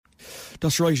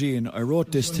That's right, Ian. I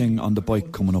wrote this thing on the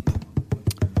bike coming up.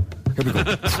 Here we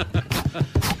go.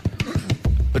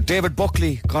 But David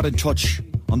Buckley got in touch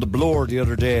on the blower the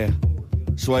other day,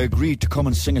 so I agreed to come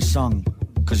and sing a song,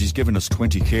 because he's given us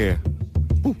 20k.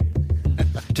 Ooh.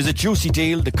 'Tis a juicy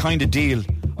deal, the kind of deal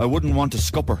I wouldn't want to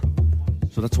scupper.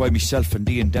 So that's why myself and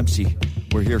Ian Dempsey,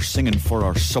 we're here singing for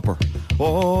our supper.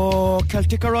 Oh,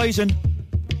 Celtic Horizon,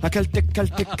 a Celtic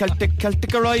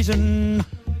Horizon.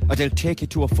 They'll take you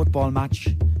to a football match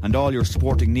and all your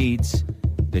sporting needs.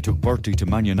 They took Bertie to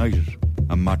Man United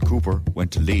and Matt Cooper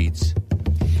went to Leeds.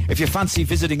 If you fancy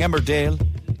visiting Emmerdale,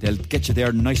 they'll get you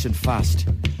there nice and fast.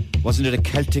 Wasn't it a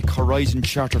Celtic Horizon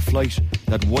charter flight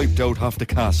that wiped out half the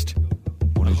cast?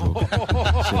 Only joking.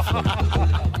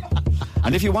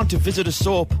 And if you want to visit a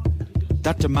soap,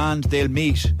 that demand they'll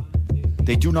meet.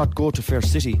 They do not go to Fair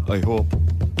City, I hope,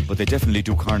 but they definitely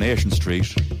do Coronation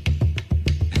Street.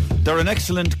 They're an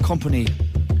excellent company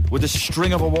with a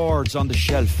string of awards on the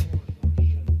shelf.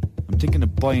 I'm thinking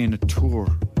of buying a tour.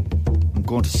 I'm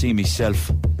going to see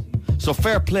myself. So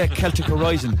fair play, Celtic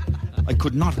Horizon. I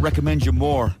could not recommend you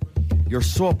more. You're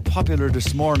so popular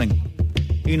this morning.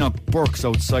 Enoch Burke's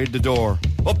outside the door.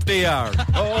 Up the yard.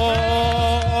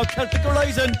 Oh, Celtic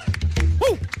Horizon.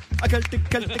 Woo! A Celtic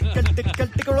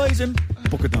Horizon.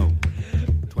 Book it now.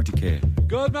 20k.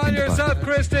 Good man yourself,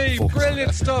 Christy.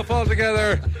 Brilliant stuff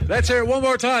altogether. Let's hear it one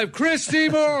more time. Christy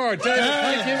Moore. David,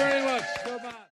 thank you very much.